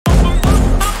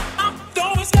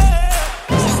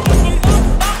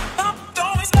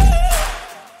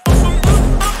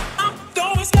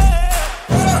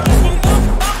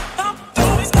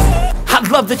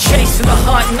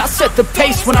set the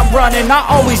pace when I'm running. I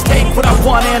always take what I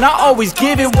want and I always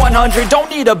give it 100. Don't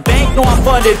need a bank, no I'm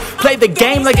funded. Play the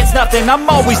game like it's nothing. I'm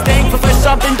always thankful for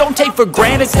something. Don't take for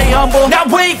granted, stay humble. Now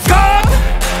wake up!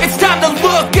 It's time to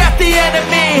look at the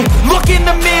enemy. Look in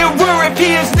the mirror if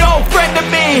he is no friend to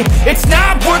me. It's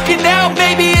not working out,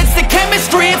 maybe it's the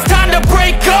chemistry. It's time to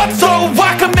break up so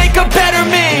I can make a better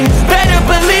me. Better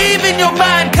believe in your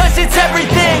mind, cause it's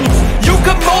everything. You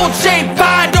can mold, shape,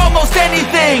 find almost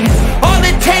anything. All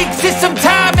it takes is some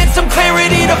time and some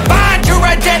clarity to find your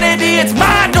identity. It's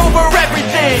mind over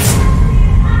everything.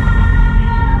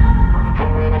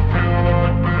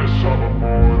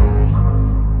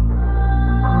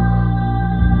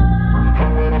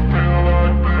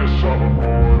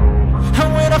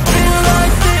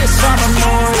 I'm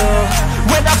immortal.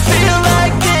 When I feel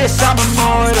like this, I'm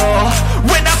immortal.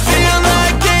 When I feel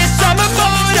like this, I'm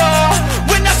immortal.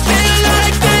 When I feel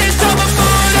like this, I'm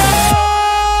immortal.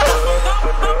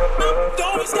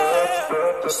 Don't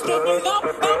stop, stop,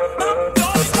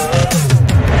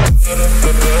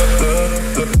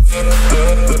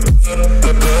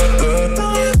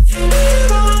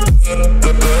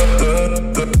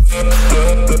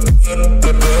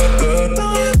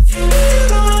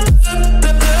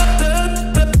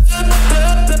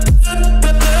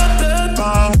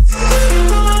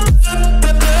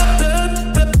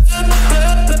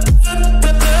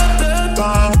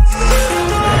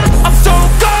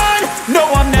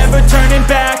 turning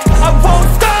back. I won't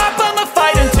stop, I'ma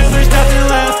fight until there's nothing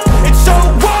left. It's so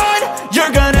on,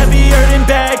 you're gonna be hurting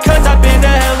bad, cause I've been to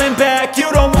hell and back.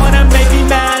 You don't wanna make me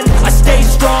mad, I stay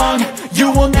strong,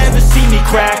 you will never see me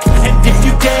crack. And if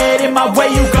you get in my way,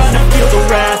 you gonna feel the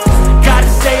wrath. Gotta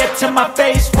say it to my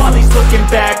face while he's looking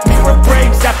back. Mirror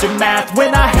breaks after math,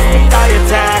 when I hate I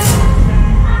attack.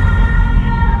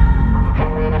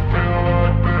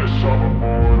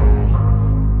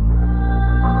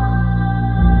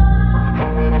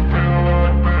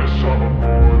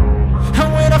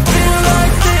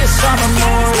 I'm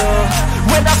immortal.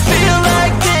 When I feel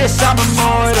like this, I'm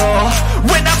immortal.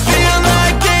 When I feel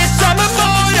like this, I'm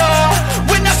immortal.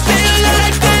 When I feel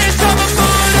like this, I'm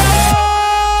immortal.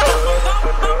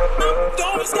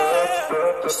 Don't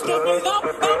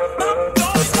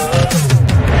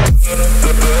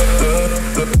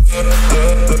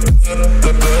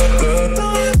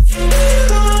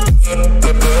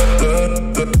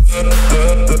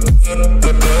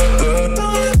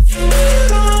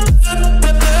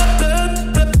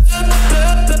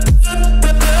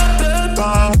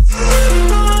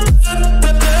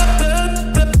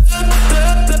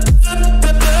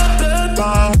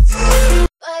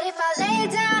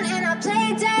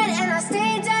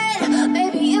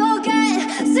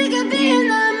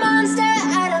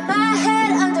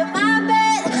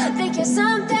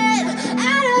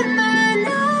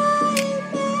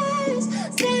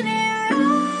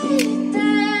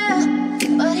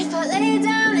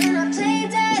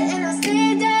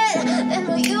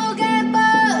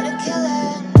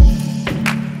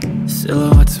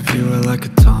Silhouettes of you are like a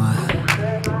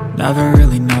taunt. Never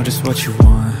really know just what you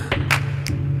want.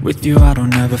 With you I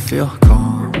don't ever feel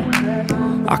calm.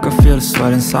 I can feel the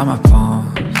sweat inside my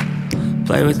palms.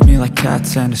 Play with me like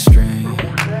cats and a string.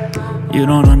 You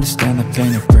don't understand the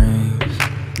pain it brings.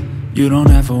 You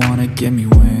don't ever wanna give me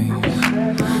wings.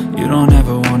 You don't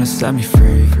ever wanna set me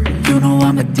free. You know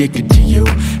I'm addicted to you,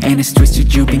 and it's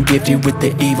twisted, you've been gifted with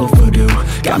the evil voodoo.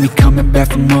 Got me coming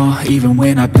back for more, even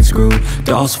when I've been screwed.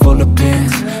 Dolls full of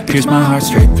pins, pierce my heart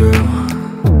straight through.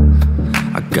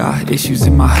 I got issues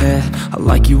in my head, I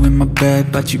like you in my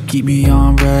bed, but you keep me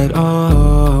on red.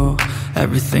 Oh,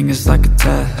 everything is like a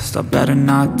test, I better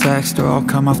not text or I'll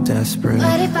come off desperate.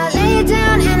 But if I lay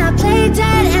down and I play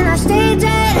dead and I stay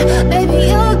dead, baby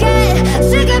you'll get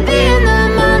sick of being the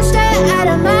monster out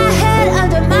of my head,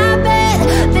 under my bed.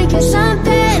 Think you're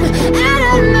something out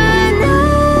of my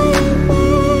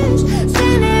nightmares,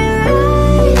 standing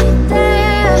right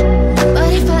there. But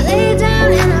if I lay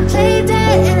down and I play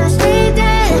dead and I stay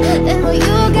dead, then will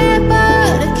you get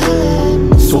bored of killing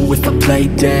me? So if I play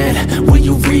dead, will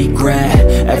you regret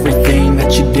everything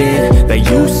that you did, that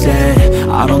you said?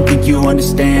 I don't think you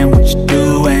understand what you're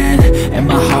doing, and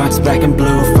my heart's black and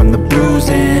blue from the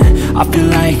bruising. I feel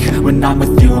like when I'm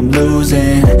with you I'm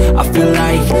losing. I feel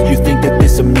like you think that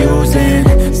this amusing,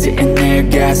 sitting there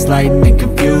gaslighting and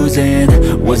confusing.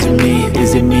 Was it me?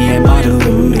 Is it me? Am I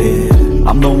deluded?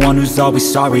 I'm the one who's always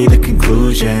sorry, the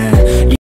conclusion.